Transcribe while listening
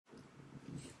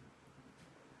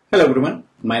Hello everyone,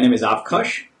 my name is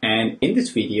Avkash, and in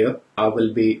this video I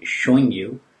will be showing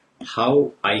you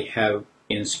how I have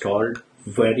installed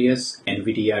various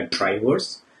Nvidia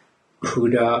drivers,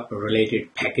 Cuda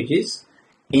related packages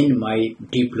in my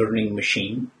deep learning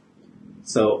machine.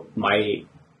 So my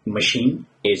machine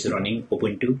is running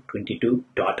Ubuntu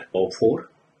 22.04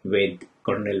 with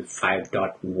kernel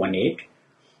 5.18,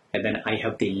 and then I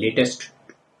have the latest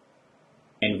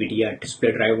Nvidia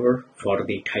display driver for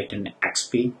the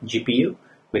Instant-ngp GPU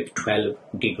with 12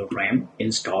 GB RAM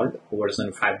installed,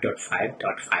 version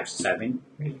 5.5.57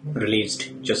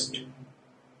 released just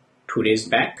 2 days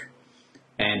back.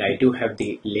 And I do have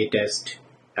the latest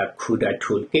Cuda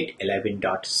Toolkit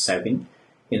 11.7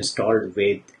 installed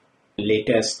with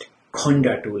latest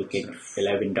Conda Toolkit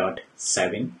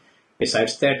 11.7.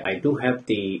 Besides that, I do have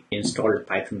the installed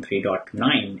Python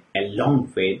 3.9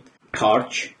 along with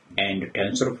PyTorch and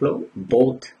TensorFlow.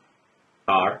 Both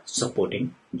are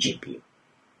supporting GPU.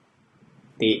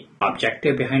 The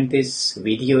objective behind this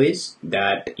video is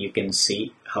that you can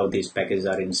see how these packages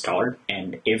are installed,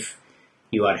 and if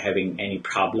you are having any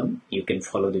problem, you can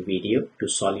follow the video to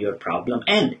solve your problem.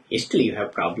 And if still you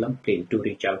have problem, please do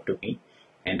reach out to me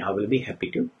and I will be happy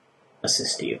to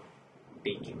assist you.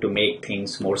 To make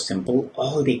things more simple,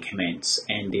 all the commands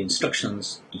and the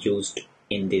instructions used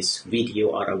in this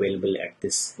video are available at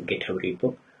this GitHub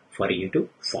repo for you to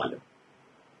follow.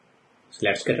 So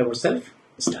let's get ourselves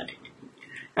started.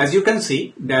 As you can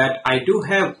see that I do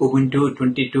have Ubuntu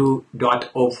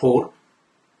 22.04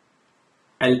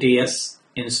 LTS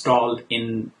installed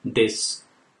in this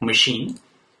machine.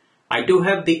 I do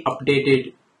have the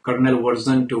updated kernel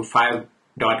version to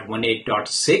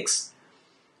 5.18.6,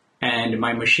 and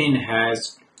my machine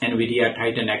has Nvidia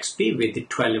Instant-ngp with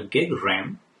 12 gig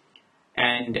RAM.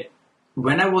 And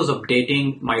when I was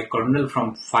updating my kernel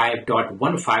from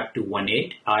 5.15 to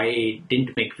 18, I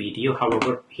didn't make video.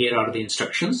 However, here are the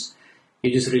instructions.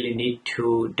 You just really need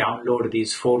to download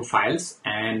these 4 files,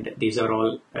 and these are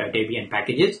all Debian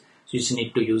packages. So you just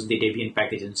need to use the Debian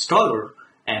package installer,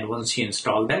 and once you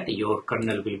install that, your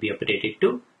kernel will be updated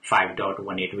to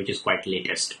 5.18, which is quite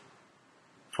latest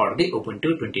for the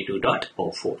Ubuntu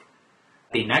 22.04.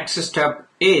 The next step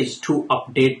is to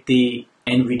update the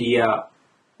Nvidia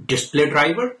display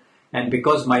driver, and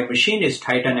because my machine is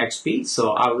Instant-ngp,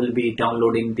 so I will be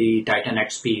downloading the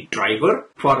Instant-ngp driver.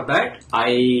 For that,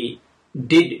 I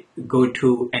did go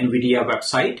to Nvidia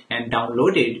website and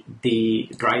downloaded the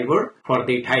driver for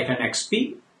the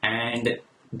Instant-ngp, and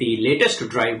the latest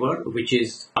driver, which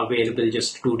is available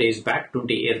just 2 days back,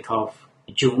 28th of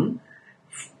June,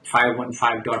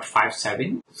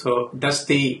 515.57. So that's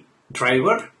the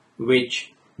driver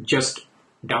which just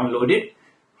downloaded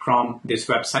from this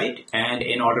website, and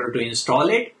in order to install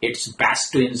it, it's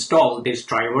best to install this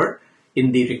driver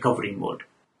in the recovery mode.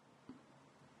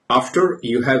 After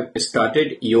you have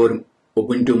started your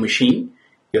Ubuntu machine,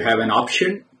 you have an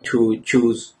option to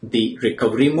choose the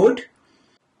recovery mode.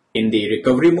 In the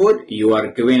recovery mode, you are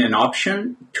given an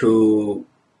option to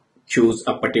choose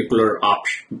a particular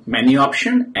menu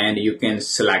option, and you can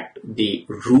select the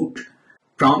root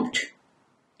prompt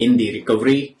in the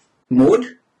recovery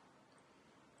mode.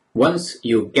 Once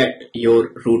you get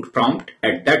your root prompt,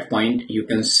 at that point you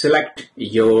can select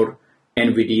your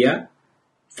Nvidia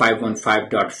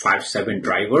 515.57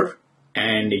 driver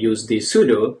and use the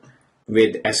sudo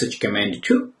with sh command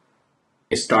to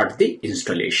start the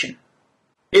installation.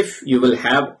 If you will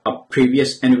have a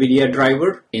previous Nvidia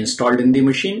driver installed in the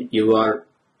machine, you are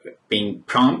being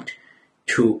prompted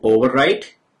to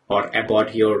overwrite or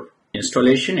abort your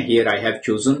installation. Here I have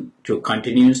chosen to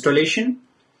continue installation.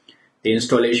 The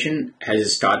installation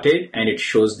has started and it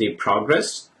shows the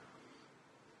progress,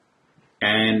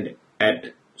 and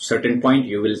at certain point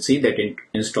you will see that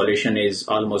installation is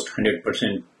almost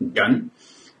 100% done.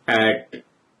 At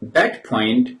that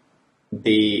point,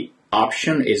 the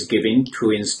option is given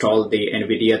to install the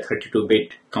Nvidia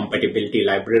 32-bit compatibility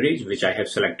libraries, which I have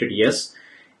selected yes.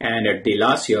 And at the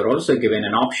last, you are also given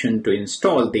an option to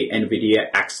install the Nvidia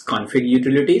Xconfig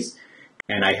utilities,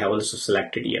 and I have also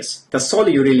selected yes. That's all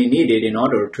you really needed in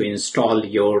order to install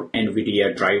your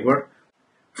Nvidia driver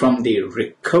from the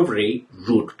recovery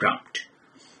root prompt.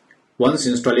 Once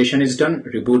installation is done,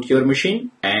 reboot your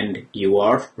machine and you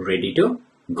are ready to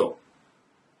go.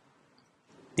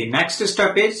 The next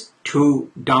step is to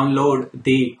download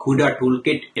the Cuda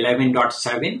Toolkit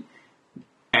 11.7,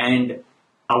 and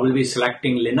I will be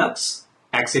selecting Linux,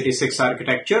 x86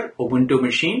 architecture, Ubuntu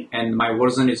machine, and my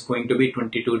version is going to be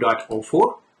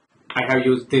 22.04. I have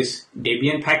used this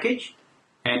Debian package,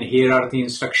 and here are the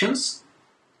instructions.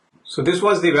 So this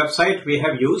was the website we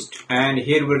have used, and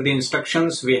here were the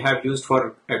instructions we have used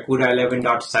for Cuda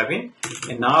 11.7.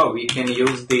 And now we can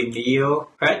use the Neo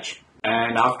fetch,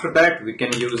 and after that we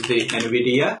can use the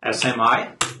Nvidia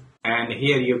SMI. And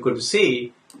here you could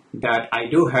see that I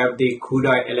do have the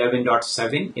Cuda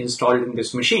 11.7 installed in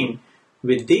this machine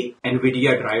with the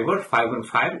Nvidia Driver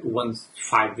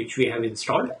 51515, which we have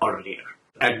installed earlier.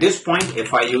 At this point,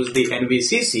 if I use the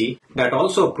nvcc, that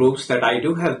also proves that I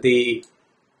do have the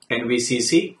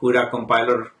nvcc Cuda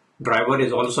compiler driver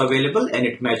is also available, and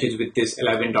it matches with this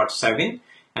 11.7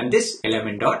 and this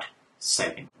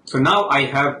 11.7. So now I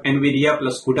have Nvidia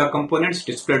plus Cuda components,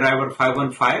 display driver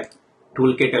 515,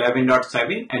 toolkit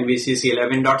 11.7, nvcc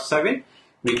 11.7.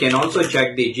 We can also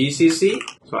check the GCC.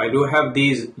 So I do have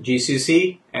these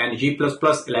GCC and G++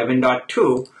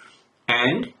 11.2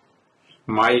 and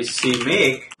my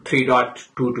cmake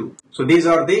 3.22. So these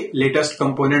are the latest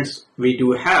components we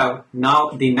do have. Now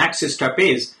the next step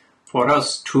is for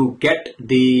us to get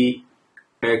the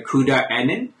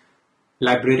cuDNN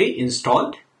library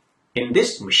installed in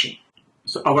this machine.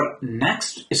 So our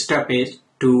next step is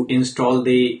to install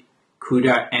the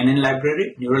cuDNN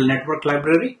library, neural network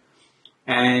library.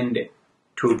 And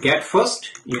to get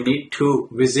first, you need to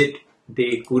visit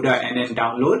the cuDNN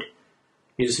download.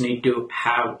 You just need to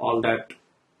have all that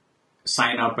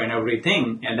sign up and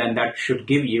everything, and then that should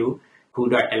give you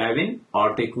Cuda 11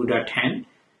 or the Cuda 10,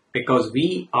 because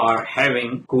we are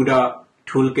having Cuda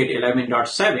Toolkit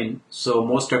 11.7, so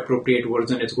most appropriate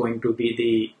version is going to be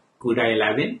the Cuda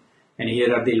 11, and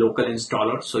here are the local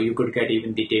installers, so you could get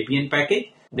even the Debian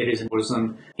package. There is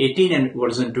version 18 and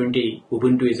version 20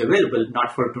 Ubuntu is available,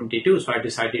 not for 22, so I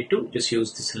decided to just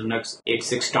use this Linux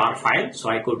 86 file so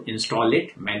I could install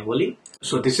it manually.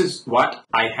 So this is what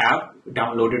I have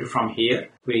downloaded from here.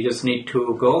 We just need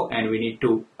to go and we need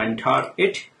to untar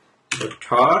it. So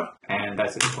tar, and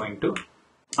that's going to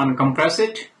uncompress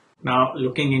it. Now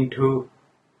looking into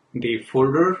the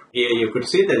folder, here you could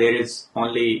see that there is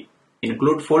only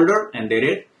include folder and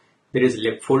there is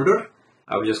lib folder.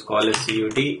 I will just call it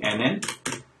cuDNN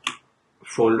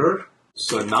folder.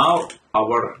 So now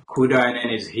our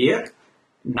cuDNN is here.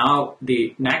 Now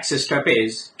the next step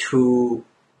is to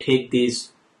take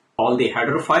these all the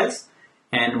header files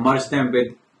and merge them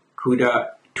with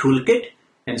Cuda Toolkit,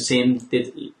 and same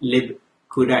with lib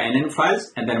cuDNN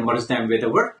files, and then merge them with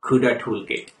our Cuda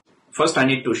Toolkit. First I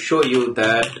need to show you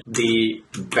that the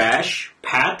bash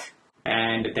path,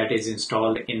 and that is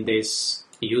installed in this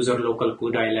user local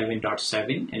Cuda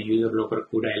 11.7 and user local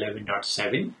Cuda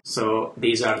 11.7. So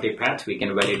these are the paths. We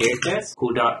can validate this.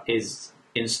 Cuda is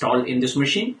installed in this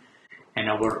machine, and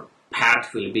our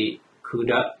path will be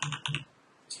Cuda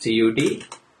cuDNN,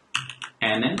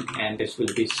 and this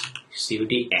will be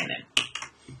cuDNN.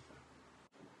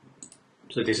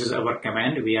 So this is our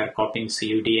command. We are copying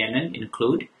cuDNN,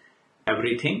 include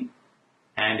everything,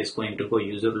 and it's going to go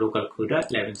user local Cuda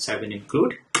 11.7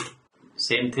 include.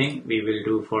 Same thing we will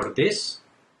do for this.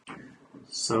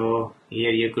 So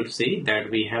here you could see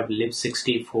that we have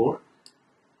lib64.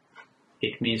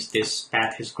 It means this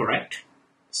path is correct.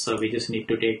 So we just need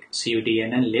to take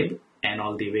cuDNN lib and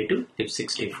all the way to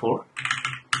lib64.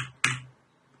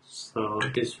 So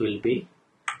this will be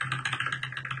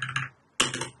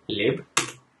lib,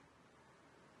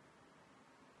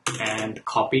 and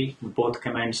copy. Both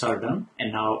commands are done,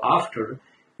 and now after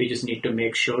we just need to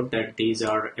make sure that these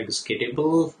are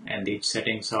executable and these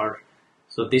settings are.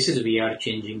 So this is, we are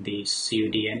changing the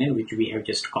cuDNN which we have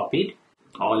just copied.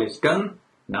 All is done.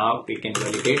 Now we can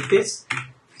validate this.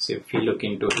 So if you look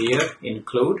into here,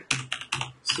 include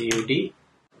cud.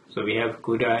 So we have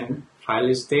cuDNN file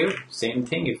is there. Same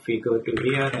thing if we go to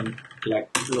here and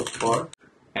look for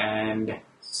and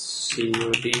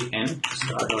cuDNN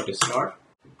star.star.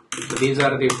 So these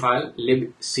are the file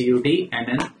lib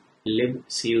cuDNN, lib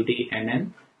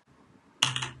cuDNN,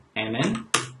 nn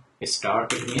star.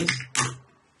 It means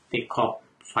the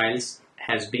files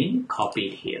has been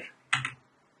copied here.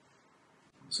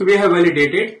 So we have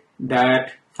validated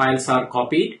that files are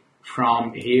copied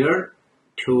from here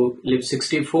to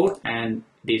lib64, and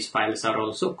these files are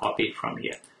also copied from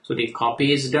here. So the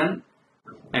copy is done,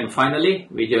 and finally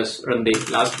we just run the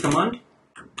last command,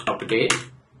 update.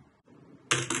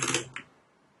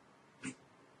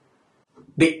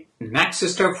 The next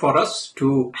step for us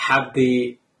to have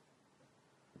the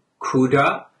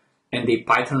Cuda and the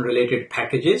Python related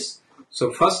packages.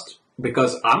 So first,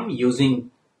 because I'm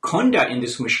using Conda in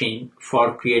this machine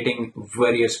for creating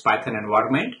various Python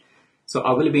environment, so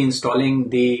I will be installing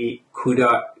the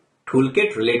Cuda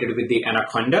Toolkit related with the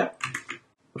Anaconda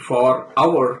for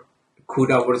our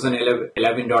Cuda version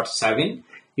 11.7.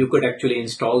 you could actually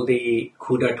install the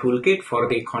Cuda Toolkit for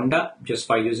the Conda just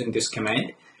by using this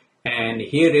command. And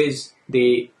here is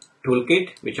the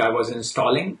toolkit which I was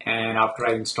installing, and after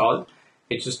I installed,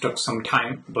 it just took some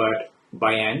time, but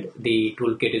by end the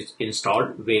toolkit is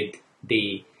installed with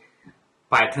the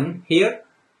Python here.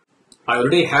 I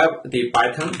already have the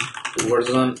Python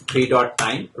version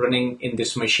 3.9 running in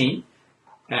this machine,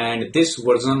 and this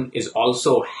version is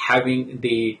also having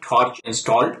the Torch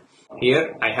installed.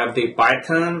 Here I have the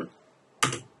Python,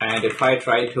 and if I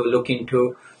try to looking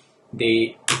into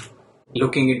the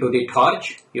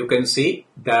Torch, you can see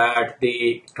that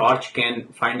the Torch can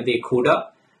find the Cuda.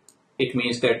 It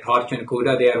means that Torch and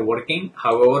Cuda, they are working.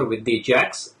 However, with the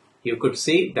JAX, you could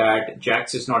see that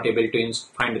JAX is not able to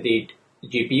find the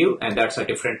GPU, and that's a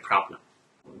different problem.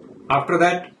 After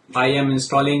that, I am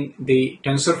installing the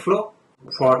TensorFlow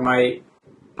for my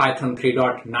Python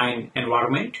 3.9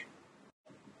 environment.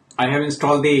 I have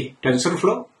installed the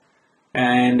TensorFlow,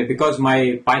 and because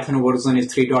my Python version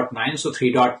is 3.9, so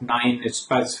 3.9 is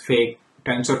specific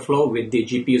TensorFlow with the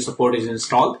GPU support is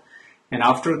installed. And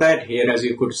after that, here as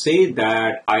you could see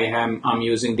that I'm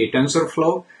using the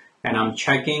TensorFlow, and I'm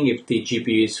checking if the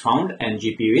GPU is found, and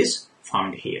GPU is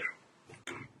found here.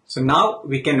 So now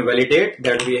we can validate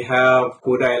that we have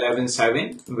Cuda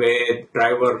 11.7 with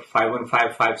driver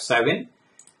 51557.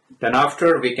 Then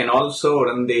after, we can also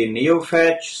run the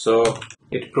neofetch, so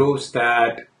it proves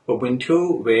that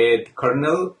Ubuntu with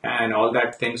kernel and all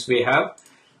that things we have.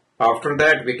 After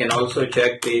that, we can also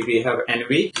check we have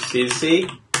nvcc,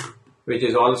 which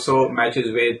is also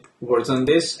matches with version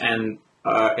this and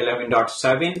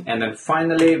 11.7, and then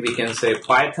finally we can say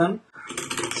Python.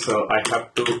 So I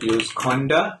have to use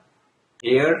Conda.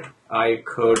 Here I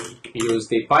could use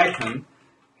the Python.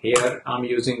 Here I'm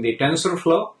using the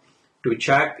TensorFlow to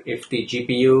check if the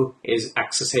GPU is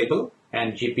accessible,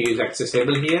 and GPU is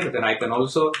accessible here. Then I can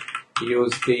also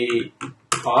use the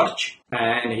Torch,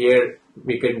 and here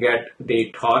we can get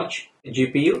the Torch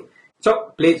GPU.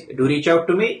 So please do reach out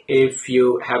to me if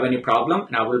you have any problem,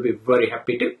 and I will be very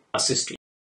happy to assist you.